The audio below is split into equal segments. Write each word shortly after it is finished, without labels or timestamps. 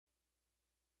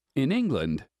In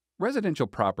England, residential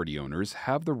property owners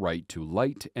have the right to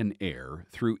light and air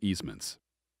through easements.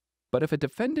 But if a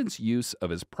defendant's use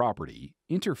of his property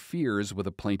interferes with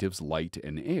a plaintiff's light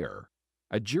and air,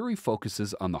 a jury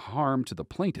focuses on the harm to the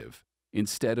plaintiff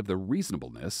instead of the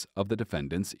reasonableness of the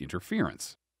defendant's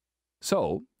interference.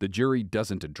 So, the jury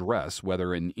doesn't address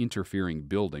whether an interfering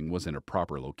building was in a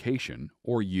proper location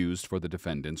or used for the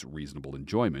defendant's reasonable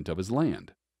enjoyment of his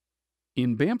land.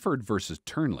 In Bamford v.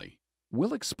 Turnley,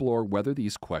 we'll explore whether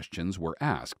these questions were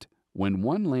asked when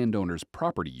one landowner's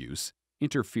property use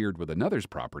interfered with another's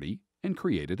property and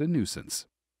created a nuisance.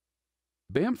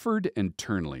 Bamford and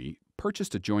Turnley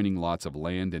purchased adjoining lots of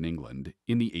land in England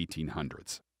in the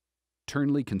 1800s.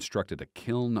 Turnley constructed a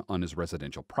kiln on his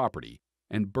residential property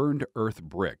and burned earth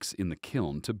bricks in the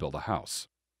kiln to build a house.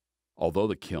 Although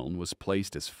the kiln was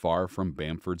placed as far from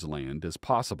Bamford's land as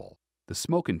possible, the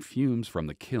smoke and fumes from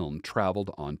the kiln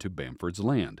traveled onto Bamford's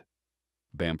land.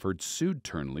 Bamford sued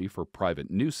Turnley for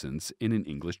private nuisance in an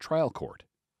English trial court.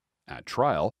 At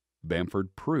trial,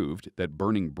 Bamford proved that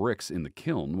burning bricks in the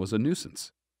kiln was a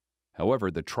nuisance.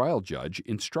 However, the trial judge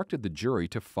instructed the jury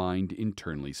to find in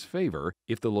Turnley's favor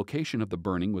if the location of the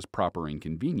burning was proper and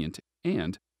convenient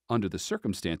and, under the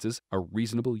circumstances, a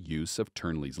reasonable use of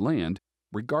Turnley's land,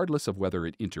 regardless of whether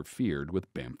it interfered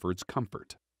with Bamford's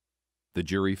comfort. The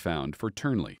jury found for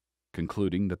Turnley,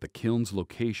 concluding that the kiln's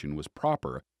location was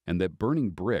proper and that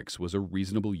burning bricks was a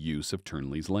reasonable use of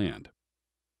Turnley's land.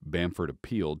 Bamford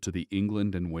appealed to the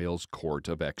England and Wales Court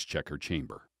of Exchequer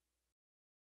Chamber.